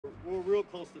We're real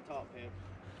close to the top, man.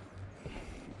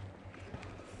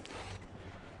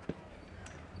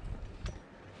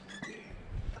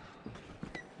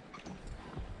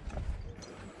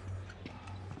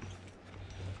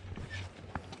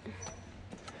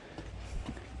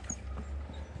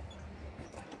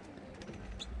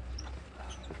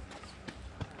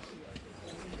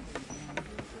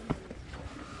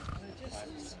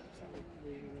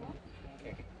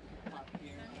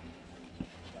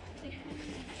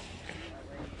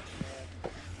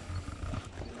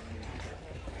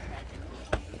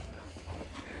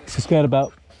 It's just got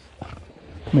about,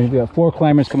 maybe got 4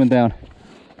 climbers coming down.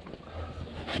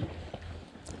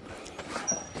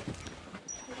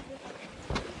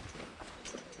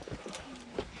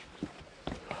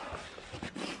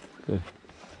 Good.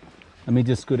 Let me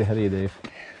just scoot ahead of you, Dave.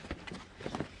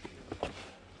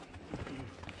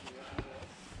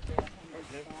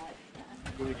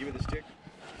 You want to give me the stick?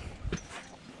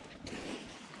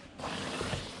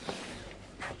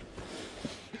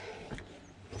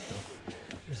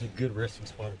 There's a good resting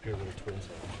spot up here where the twins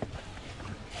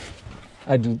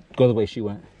are. I'd go the way she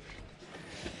went.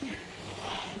 It's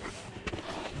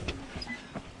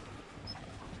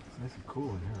nice and cool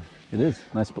in here. It is.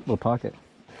 Nice little pocket.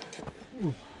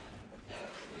 Ooh.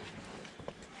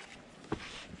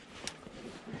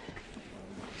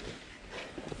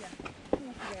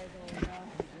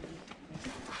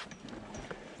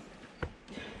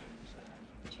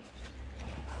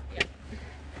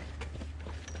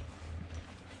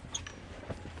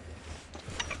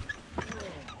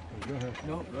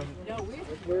 No, we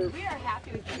are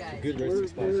happy with you guys. Good resting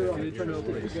spot. We're trying to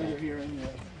open it together here anyway.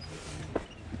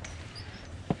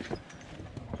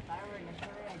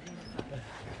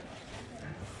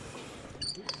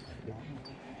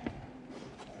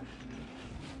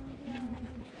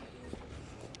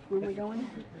 Where are we going?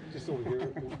 Just over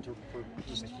here,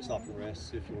 just stop and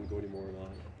rest, see if you want to go anymore or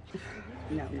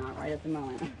not. No, not right at the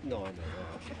moment. No, I know.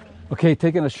 Okay,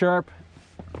 taking a sharp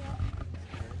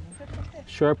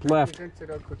left.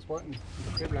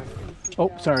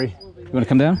 Oh, sorry. You want to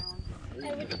come down?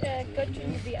 I would go to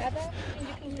the other, and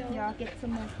you can go get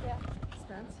some more. Yeah.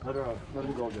 Let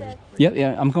him go again.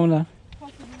 Yeah, I'm going down.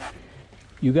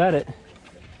 You got it. I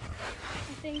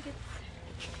think it's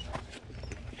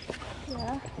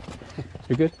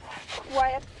You're good?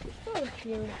 quiet. Oh,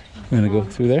 here. I'm gonna go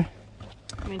through there.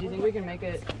 I mean, do you think we can make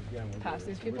it past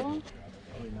these people?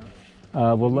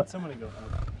 We'll let Somebody go.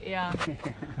 Yeah.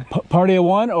 party of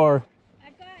 1 or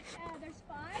I've got, there's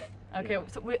 5. Okay,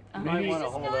 so we, Might want to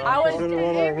hold not- on. I was Sit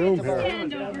around our room here.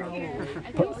 Stand over here.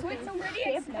 I think so it's already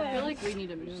I feel like we need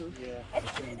to move.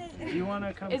 Do you want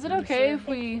to come? Is it through, okay sir? if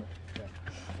we...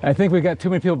 I think we got too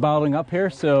many people bottling up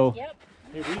here, so Yep.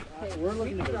 Hey, we're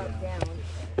looking to go down.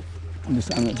 I'm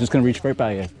just gonna reach right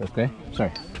by you. Okay?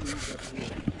 Sorry.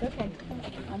 Okay.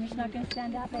 I'm just not going to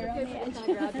stand out there on the edge.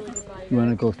 You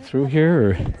wanna go through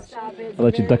here, or I'll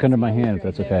let you duck under my hand if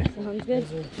that's okay. Sounds good.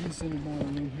 There's any more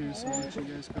room here, so I'll let you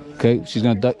guys go there. Okay, she's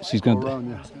gonna duck. She's Go gonna. around,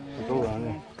 yeah. Go around,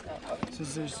 yeah.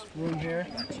 Since there's room here,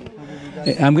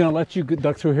 Hey, I'm gonna let you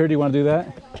duck through here. Do you want to do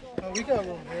that? we got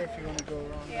room here if you want to go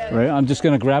around. Right. I'm just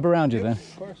gonna grab around you then.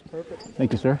 Of course, perfect.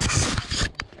 Thank you, sir.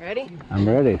 Ready? I'm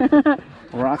ready.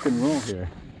 Rock and roll here.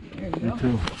 Me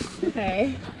too.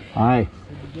 Okay. Hi.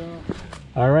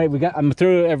 All right, I'm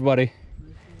through, everybody.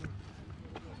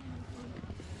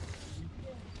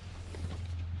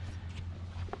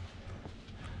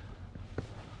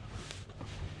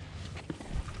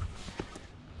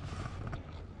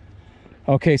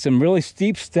 Okay, some really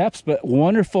steep steps, but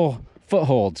wonderful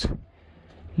footholds.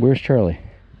 Where's Charlie?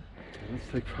 Let's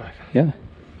take 5. Yeah.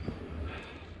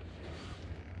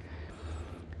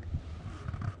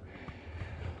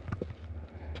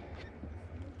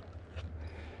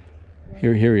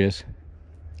 Here he is.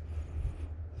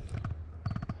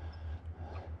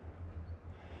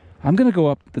 I'm gonna go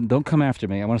up, then don't come after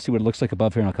me. I want to see what it looks like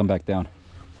above here, and I'll come back down.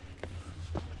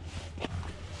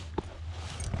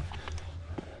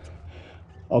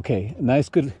 Okay, nice,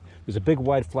 good. There's a big,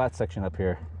 wide, flat section up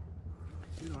here.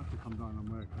 You don't have to come down on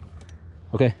my.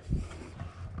 Okay.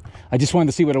 I just wanted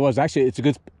to see what it was. Actually, it's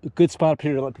a good spot up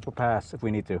here to let people pass if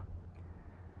we need to.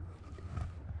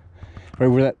 Right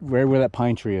where that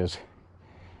pine tree is.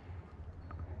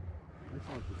 I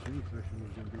thought the tree section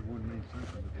was going to be one main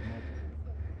section, but they're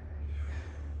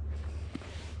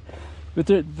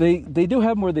multiple. But they do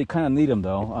have them where they kind of need them,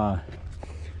 though.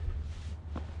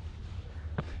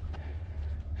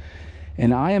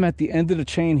 And I am at the end of the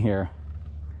chain here.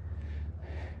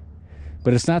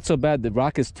 But it's not so bad. The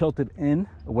rock is tilted in,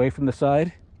 away from the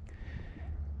side.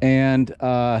 And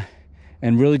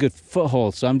really good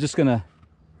foothold. So I'm just gonna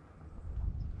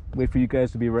Wait for you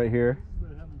guys to be right here.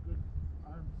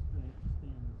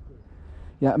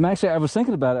 Yeah, I was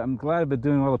thinking about it. I'm glad I've been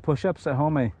doing all the push-ups at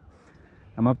home.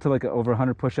 I'm up to like over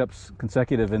 100 push-ups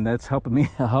consecutive, and that's helping me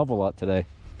a hell of a lot today.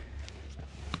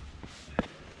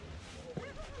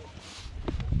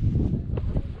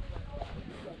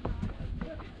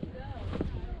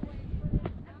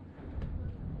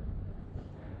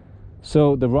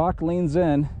 So the rock leans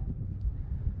in.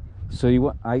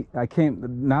 So I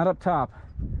came not up top,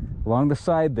 along the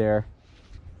side there,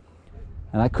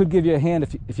 and I could give you a hand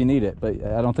if you need it, but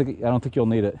I don't think you'll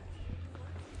need it.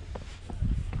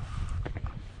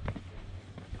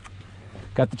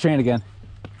 Got the chain again.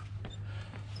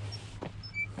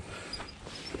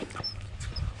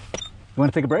 You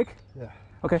want to take a break? Yeah.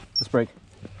 Okay, let's break.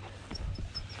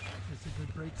 It's a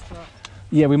good break spot.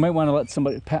 Yeah, we might want to let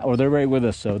somebody or they're right with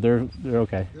us, so they're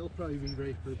okay. They'll probably be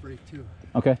ready for a break too.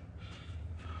 Okay.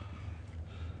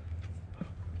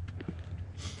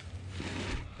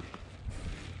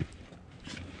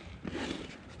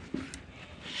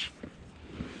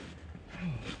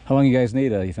 How long you guys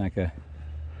need, you think? Just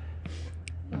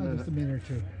a minute or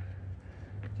two.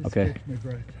 Just Okay. catch my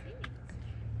breath.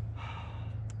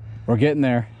 We're getting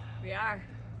there. We are.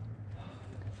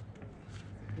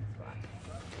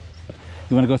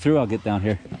 You want to go through? I'll get down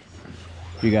here.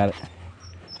 You got it.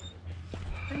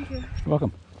 Thank you. You're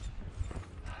welcome.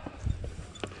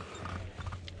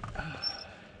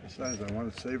 Besides, I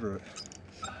want to savor it.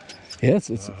 Yeah,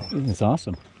 it's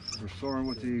awesome. We're soaring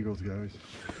with the eagles, guys.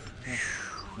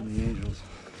 And the angels.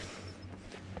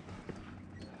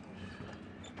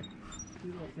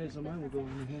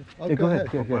 Yeah, go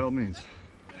ahead. By all means.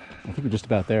 I think we're just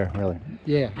about there, really.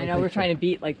 Yeah. I know we're trying to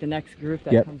beat like the next group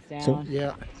that Yep. comes down. So-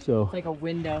 Yeah. So, It's like a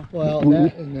window. Well, We-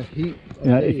 that and the heat. of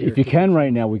you know, day if here you can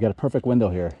right now, we got a perfect window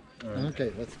here.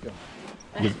 Okay, let's go.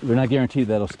 We're not guaranteed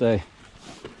that'll stay.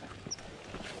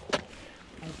 I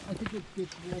think it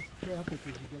gets less traffic as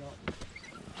you get out.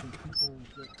 Some people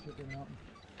get chicken out.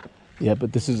 Yeah,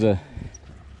 but this is a.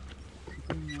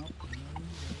 It's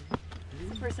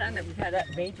the first time that we've had that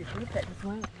major group that just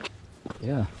went.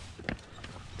 Yeah.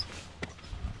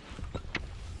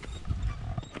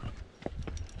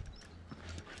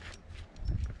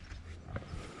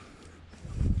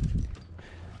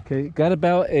 Okay, got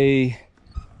about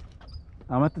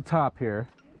I'm at the top here.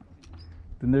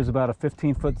 Then there's about a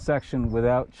 15-foot section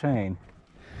without chain,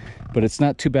 but it's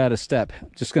not too bad a step.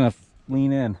 Just gonna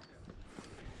lean in.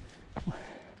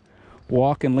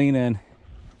 Walk and lean in.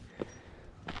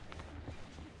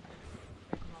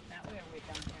 That way or way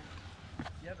down here?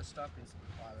 You have a stopping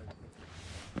spot.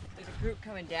 There's a group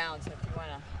coming down, so if you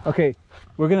wanna. Okay,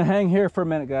 we're gonna hang here for a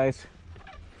minute, guys.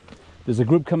 There's a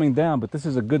group coming down, but this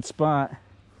is a good spot.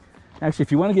 Actually,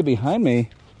 if you want to get behind me,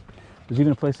 there's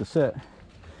even a place to sit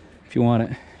if you want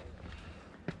it.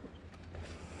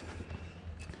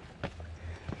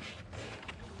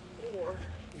 Or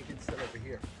you can sit over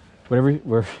here. Whatever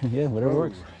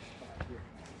works.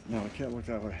 No, I can't look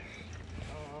that way.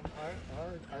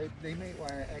 They may want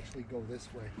to actually go this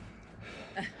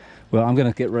way. Well, I'm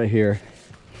gonna get right here.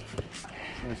 It's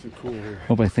nice and cool here.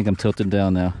 Hope I think I'm tilted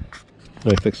down now.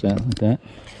 Do I fix that like that?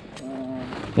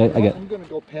 Yeah, I got. I'm going to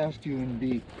go past you and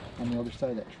be on the other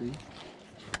side of that tree.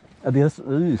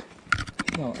 Ooh.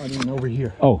 No, I mean over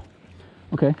here. Oh,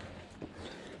 okay. I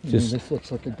mean, Just this looks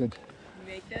like a good You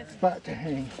make this? spot to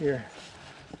hang here.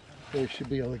 They should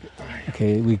be able to get by.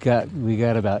 okay. We got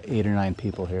about 8 or 9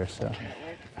 people here, so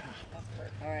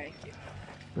All right.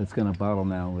 it's gonna bottle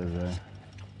now with.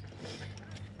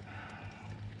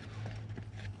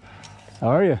 How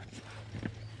are you?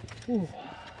 Ooh.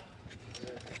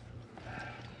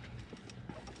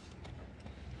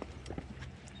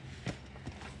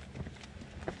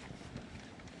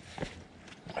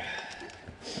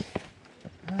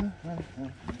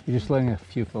 You're just letting a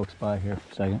few folks by here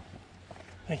for a second.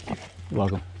 Thank you. You're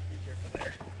welcome.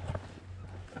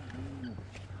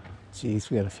 Jeez,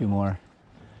 we got a few more.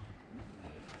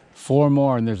 4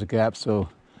 more, and there's a gap. So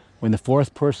when the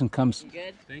 4th person comes You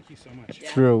good?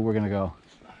 through, we're gonna go.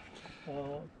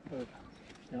 Oh, good.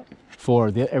 4.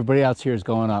 Everybody else here is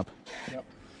going up. Yep.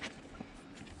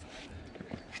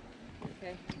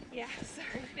 Okay. Yeah,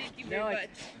 sorry. Thank you No, very I- much.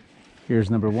 Here's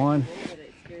number 1. But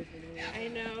it scares me to death. I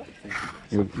know.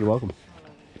 You're welcome.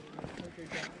 Is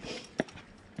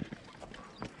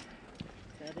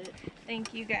that it?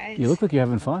 Thank you guys. You look like you're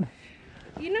having fun.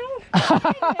 You know, I'm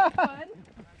trying to have fun.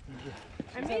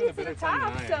 I made it to the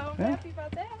top, so I'm Yeah. happy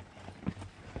about that.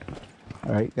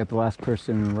 All right, got the last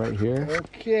person right here.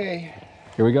 Okay.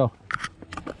 Here we go.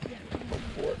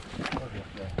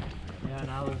 Yeah,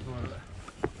 now there's one.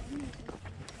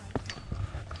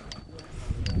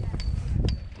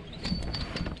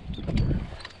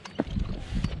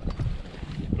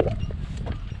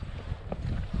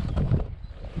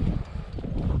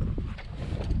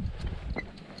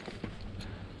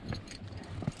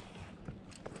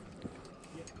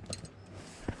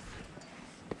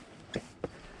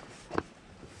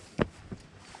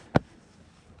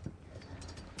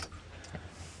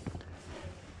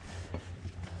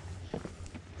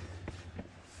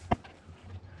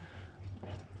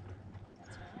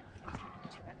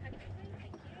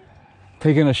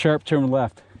 Taking a sharp turn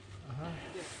left.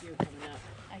 You're coming up.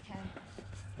 I can.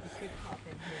 You could pop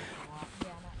in here if you want. Yeah,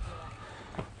 not do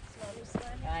that. Slowly,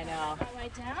 slowly. I know. My way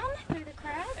down through the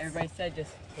crowds. Everybody said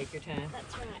just take your time.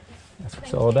 That's right. That's what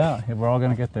it's all about. We're all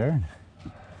gonna get there.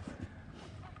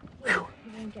 We're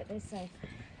gonna get this safe.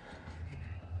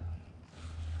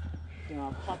 You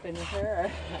want to pop in with her?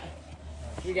 Or?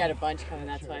 We got a bunch coming,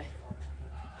 that's why.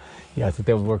 Yeah, I think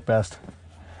that would work best.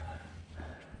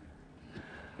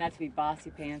 Not to be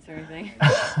bossy pants or anything.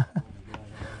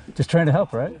 Just trying to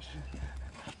help, right?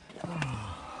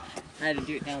 I had to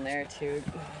do it down there too.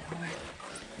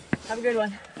 Have a good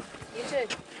one. You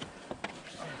too.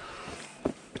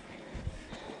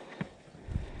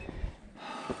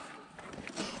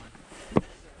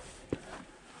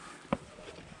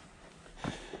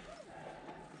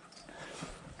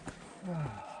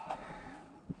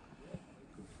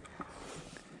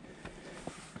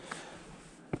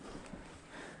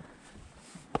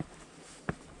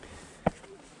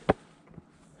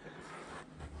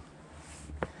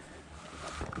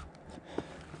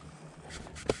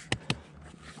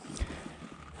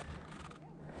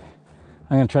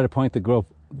 I'm gonna try to point the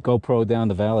GoPro down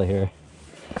the valley here.